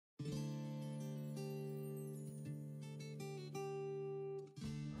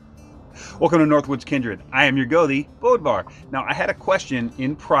Welcome to Northwoods Kindred. I am your Gothi, Bodvar. Now, I had a question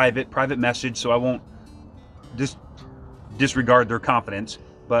in private message, so I won't disregard their confidence,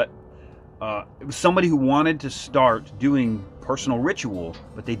 but it was somebody who wanted to start doing personal ritual,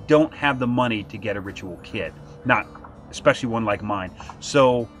 but they don't have the money to get a ritual kit, not especially one like mine.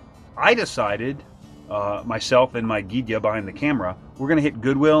 So I decided, myself and my Gidya behind the camera, we're going to hit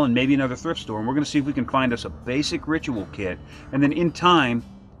Goodwill and maybe another thrift store, and we're going to see if we can find us a basic ritual kit, and then in time,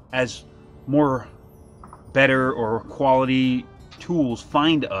 as more better or quality tools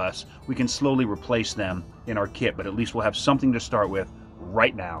find us, we can slowly replace them in our kit, but at least we'll have something to start with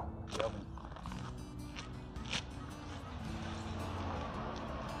right now.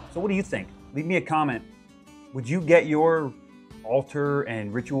 So what do you think? Leave me a comment. Would you get your altar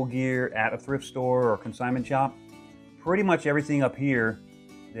and ritual gear at a thrift store or consignment shop? Pretty much everything up here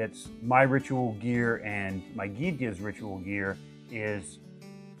that's my ritual gear and my Gidya's ritual gear is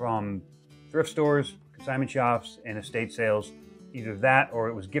from thrift stores, consignment shops, and estate sales. Either that, or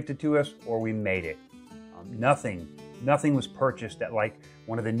it was gifted to us, or we made it. Nothing was purchased at like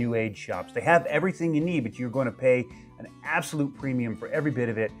one of the new age shops. They have everything you need, but you're going to pay an absolute premium for every bit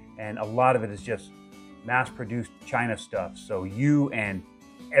of it, and a lot of it is just mass-produced China stuff. So you and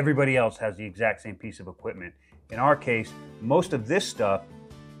everybody else has the exact same piece of equipment. In our case, most of this stuff,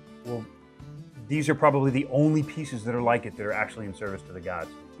 well, these are probably the only pieces that are like it that are actually in service to the gods.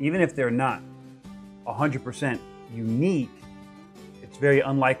 Even if they're not 100% unique, it's very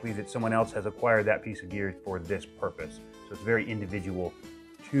unlikely that someone else has acquired that piece of gear for this purpose. So it's very individual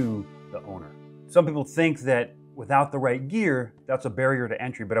to the owner. Some people think that without the right gear, that's a barrier to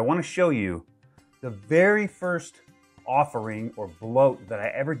entry, but I want to show you the very first offering or bloat that I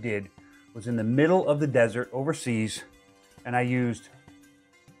ever did was in the middle of the desert overseas, and I used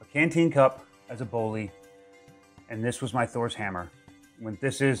a canteen cup as a bowlie, and this was my Thor's hammer. What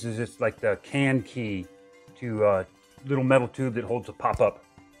this is just like the can key to a little metal tube that holds a pop-up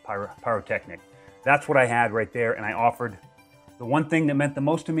pyrotechnic. That's what I had right there, and I offered the one thing that meant the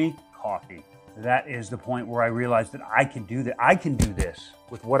most to me, coffee. That is the point where I realized that I can do that. I can do this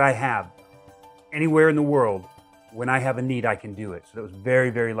with what I have anywhere in the world. When I have a need, I can do it. So that was a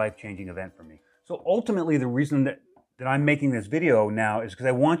very, very life-changing event for me. So ultimately, the reason that I'm making this video now is because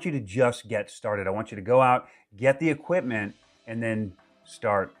I want you to just get started. I want you to go out, get the equipment, and then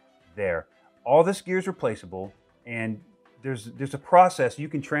start there. All this gear is replaceable, and there's a process. You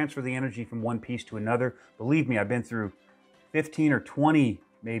can transfer the energy from one piece to another. Believe me, I've been through 15 or 20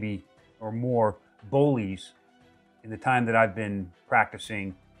 maybe or more bowlies in the time that I've been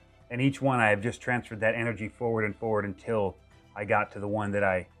practicing, and each one I have just transferred that energy forward and forward until I got to the one that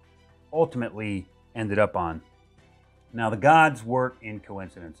I ultimately ended up on. Now, the gods work in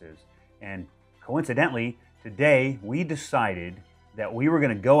coincidences, and coincidentally, today we decided that we were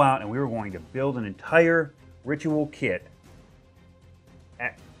going to go out and we were going to build an entire ritual kit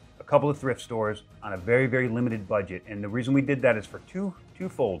at a couple of thrift stores on a very, very limited budget. And the reason we did that is for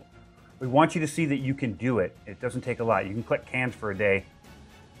twofold. We want you to see that you can do it. It doesn't take a lot. You can collect cans for a day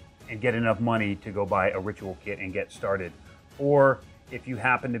and get enough money to go buy a ritual kit and get started. Or if you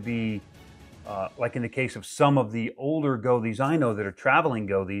happen to be, like in the case of some of the older Gothis I know that are traveling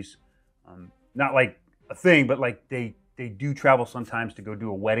Gothis, not like a thing, but like they do travel sometimes to go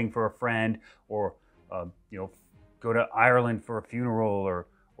do a wedding for a friend, or go to Ireland for a funeral or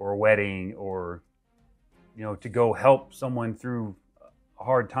a wedding, or to go help someone through a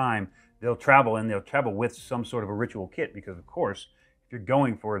hard time. They'll travel, and they'll travel with some sort of a ritual kit, because of course, if you're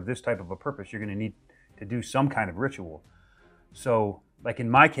going for this type of a purpose, you're going to need to do some kind of ritual. So like in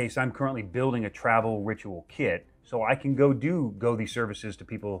my case, I'm currently building a travel ritual kit so I can go do Gothi services to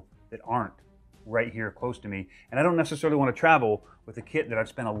people that aren't right here close to me. And I don't necessarily want to travel with a kit that I've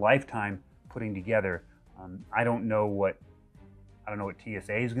spent a lifetime putting together. I don't know what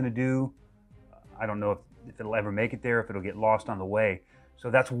TSA is going to do. I don't know if it'll ever make it there, if it'll get lost on the way.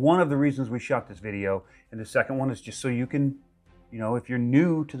 So that's one of the reasons we shot this video. And the second one is just so you can, if you're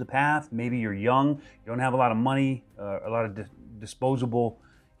new to the path, maybe you're young, you don't have a lot of money, a lot of disposable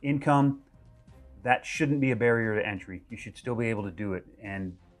income, that shouldn't be a barrier to entry. You should still be able to do it,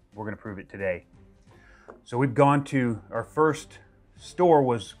 and we're going to prove it today. So we've gone to, our first store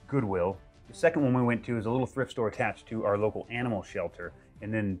was Goodwill. The second one we went to is a little thrift store attached to our local animal shelter,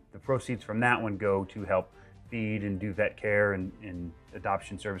 and then the proceeds from that one go to help feed and do vet care and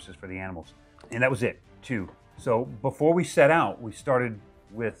adoption services for the animals. And that was it, too. So before we set out, we started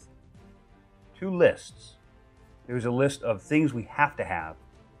with two lists. There was a list of things we have to have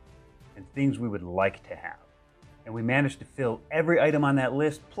and things we would like to have. And we managed to fill every item on that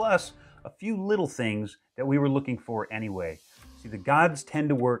list, plus a few little things that we were looking for anyway. See, the gods tend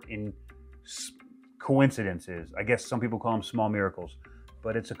to work in coincidences. I guess some people call them small miracles,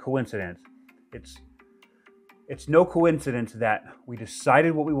 but it's a coincidence. It's no coincidence that we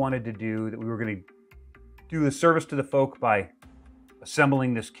decided what we wanted to do, that we were going to do the service to the folk by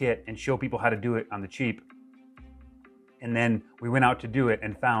assembling this kit and show people how to do it on the cheap. And then we went out to do it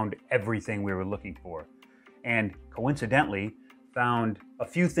and found everything we were looking for. And coincidentally, found a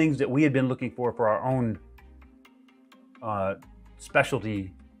few things that we had been looking for our own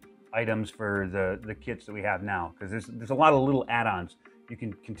specialty items for the kits that we have now. Because there's a lot of little add-ons. You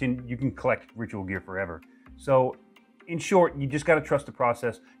can collect ritual gear forever. So in short, you just got to trust the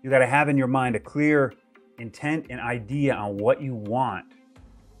process. You got to have in your mind a clear intent and idea on what you want.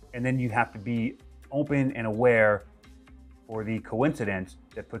 And then you have to be open and aware for the coincidence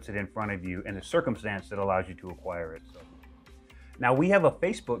that puts it in front of you and the circumstance that allows you to acquire it. So, now we have a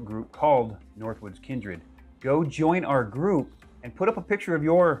Facebook group called Northwoods Kindred. Go join our group and put up a picture of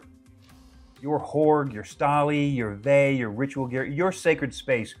your horg, your stali, your vey, your ritual gear, your sacred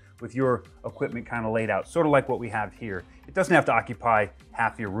space with your equipment kind of laid out, sort of like what we have here. It doesn't have to occupy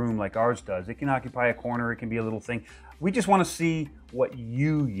half your room like ours does. It can occupy a corner, it can be a little thing. We just want to see what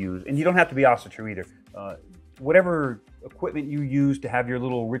you use, and you don't have to be asatru either. Whatever equipment you use to have your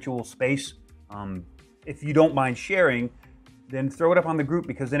little ritual space, if you don't mind sharing, then throw it up on the group,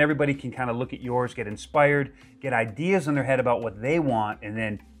 because then everybody can kind of look at yours, get inspired, get ideas in their head about what they want, and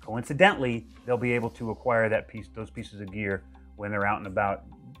then coincidentally, they'll be able to acquire those pieces of gear when they're out and about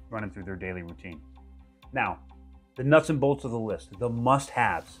running through their daily routine. Now, the nuts and bolts of the list, the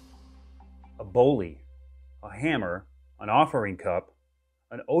must-haves: a bowlie, a hammer, an offering cup,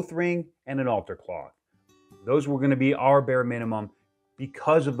 an oath ring, and an altar cloth. Those were going to be our bare minimum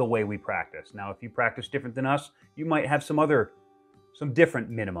because of the way we practice. Now, if you practice different than us, you might have some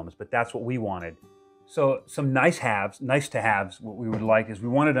different minimums, but that's what we wanted. So some nice to haves, what we would like is we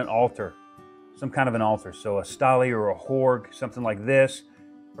wanted an altar, some kind of an altar. So a stali or a horg, something like this,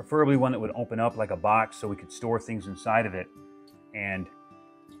 preferably one that would open up like a box so we could store things inside of it. And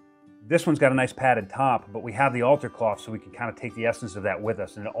this one's got a nice padded top, but we have the altar cloth so we can kind of take the essence of that with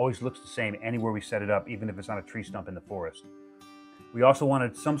us, and it always looks the same anywhere we set it up, even if it's on a tree stump in the forest. We also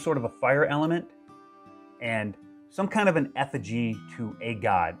wanted some sort of a fire element and some kind of an effigy to a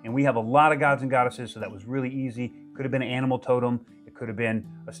god. And we have a lot of gods and goddesses, so that was really easy. Could have been an animal totem, it could have been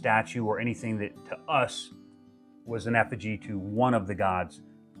a statue, or anything that to us was an effigy to one of the gods.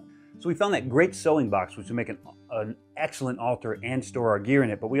 So we found that great sewing box, which would make an excellent altar and store our gear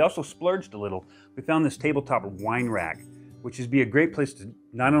in it, but we also splurged a little. We found this tabletop wine rack, which would be a great place to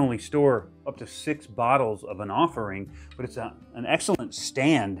not only store up to 6 bottles of an offering, but it's an excellent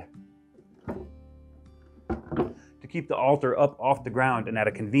stand to keep the altar up off the ground and at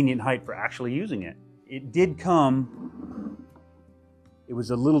a convenient height for actually using it. It did come, it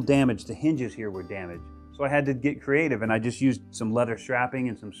was a little damaged. The hinges here were damaged. So I had to get creative, and I just used some leather strapping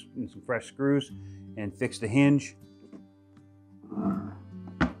and some fresh screws and fixed the hinge.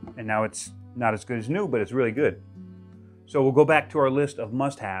 And now it's not as good as new, but it's really good. So we'll go back to our list of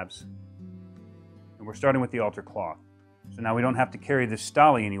must-haves, and we're starting with the altar cloth. So now we don't have to carry this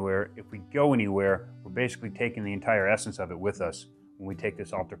stali anywhere. If we go anywhere, we're basically taking the entire essence of it with us when we take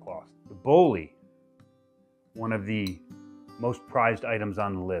this altar cloth. The bowlie, one of the most prized items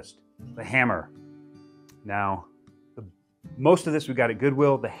on the list. The hammer. Now, most of this we got at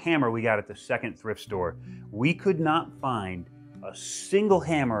Goodwill. The hammer we got at the second thrift store. We could not find a single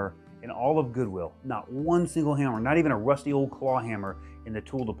hammer in all of Goodwill. Not one single hammer, not even a rusty old claw hammer in the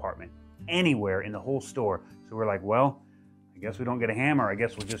tool department, anywhere in the whole store. So we're like, well, I guess we don't get a hammer. I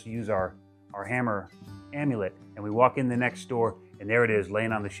guess we'll just use our hammer amulet. And we walk in the next store, and there it is,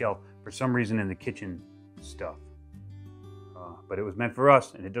 laying on the shelf, for some reason in the kitchen stuff. But it was meant for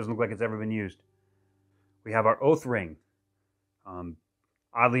us, and it doesn't look like it's ever been used. We have our oath ring.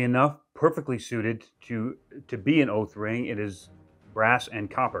 Oddly enough, perfectly suited to be an oath ring. It is brass and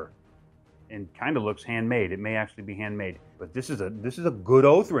copper, and kind of looks handmade. It may actually be handmade, but this is a good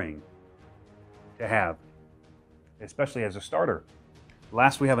oath ring to have, especially as a starter.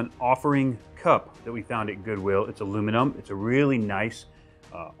 Last, we have an offering cup that we found at Goodwill. It's aluminum. It's a really nice,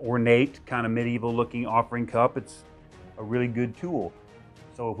 ornate, kind of medieval-looking offering cup. It's a really good tool.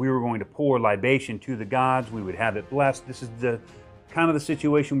 So if we were going to pour libation to the gods, we would have it blessed. This is the kind of the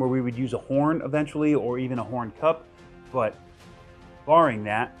situation where we would use a horn eventually, or even a horn cup. But barring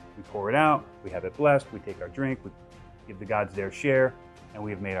that, we pour it out, we have it blessed, we take our drink, we give the gods their share, and we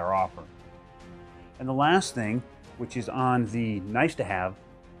have made our offer. And the last thing, which is on the nice to have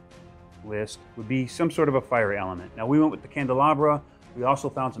list, would be some sort of a fire element. Now we went with the candelabra. We also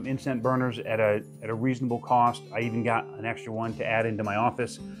found some incense burners at a reasonable cost. I even got an extra one to add into my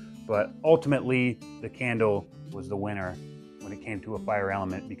office. But ultimately, the candle was the winner when it came to a fire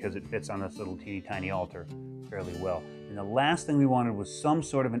element because it fits on this little teeny tiny altar fairly well. And the last thing we wanted was some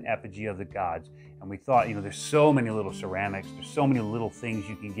sort of an effigy of the gods. And we thought, you know, there's so many little ceramics, there's so many little things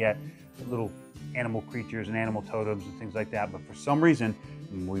you can get, little animal creatures and animal totems and things like that. But for some reason,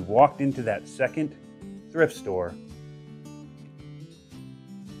 when we walked into that second thrift store,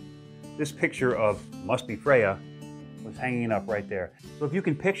 this picture of Must Be Freya was hanging up right there. So if you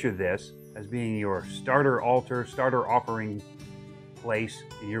can picture this as being your starter altar, starter offering place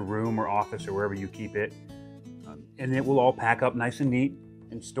in your room or office or wherever you keep it, and it will all pack up nice and neat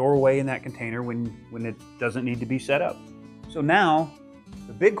and store away in that container when it doesn't need to be set up. So now,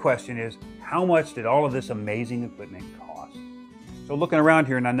 the big question is, how much did all of this amazing equipment cost? So looking around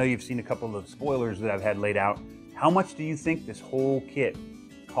here, and I know you've seen a couple of spoilers that I've had laid out, how much do you think this whole kit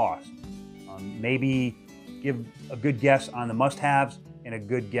cost? Maybe give a good guess on the must-haves and a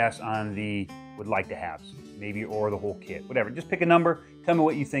good guess on the would-like-to-haves, maybe, or the whole kit, whatever. Just pick a number, tell me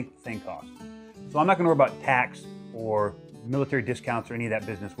what you think the thing costs. So I'm not gonna worry about tax or military discounts or any of that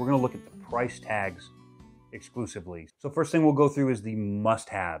business. We're gonna look at the price tags exclusively. So first thing we'll go through is the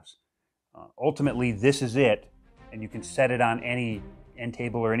must-haves. Ultimately, this is it, and you can set it on any end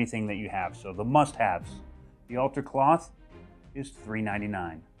table or anything that you have. So the must-haves. The altar cloth is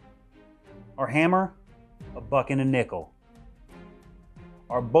 $3.99. Our hammer, $1 and a nickel.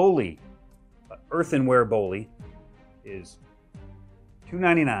 Our bowlie, earthenware bowlie, is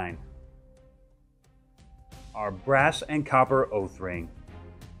 $2.99. Our brass and copper oath ring,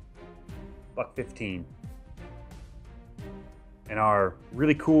 $1.15. And our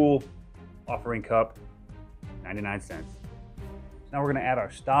really cool offering cup, 99 cents. Now we're going to add our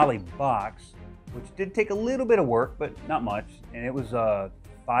Stolly box, which did take a little bit of work, but not much, and it was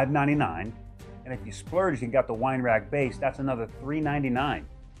 $5.99. And if you splurged and got the wine rack base, that's another $3.99.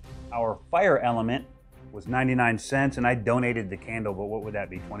 Our fire element was 99 cents, and I donated the candle, but what would that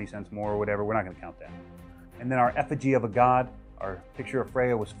be, 20 cents more or whatever? We're not going to count that. And then our effigy of a god, our picture of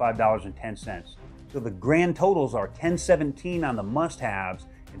Freya, was $5.10. So the grand totals are $10.17 on the must-haves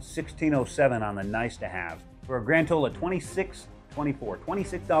and $16.07 on the nice-to-haves, for a grand total of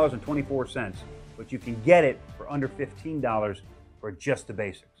 $26.24, but you can get it for under $15 for just the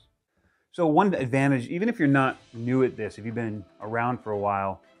basics. So one advantage, even if you're not new at this, if you've been around for a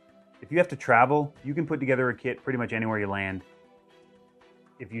while, if you have to travel, you can put together a kit pretty much anywhere you land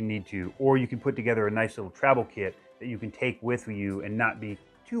if you need to, or you can put together a nice little travel kit that you can take with you and not be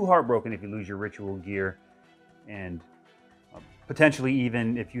too heartbroken if you lose your ritual gear, and potentially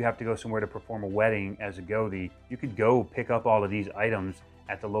even if you have to go somewhere to perform a wedding as a gothie, you could go pick up all of these items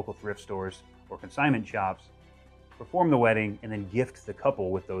at the local thrift stores or consignment shops, perform the wedding, and then gift the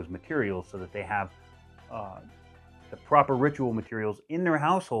couple with those materials so that they have the proper ritual materials in their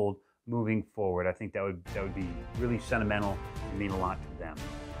household moving forward. I think that would be really sentimental and mean a lot to them.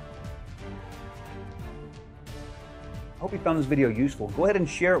 I hope you found this video useful. Go ahead and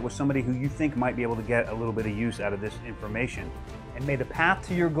share it with somebody who you think might be able to get a little bit of use out of this information. And may the path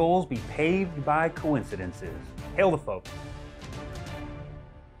to your goals be paved by coincidences. Hail the folk.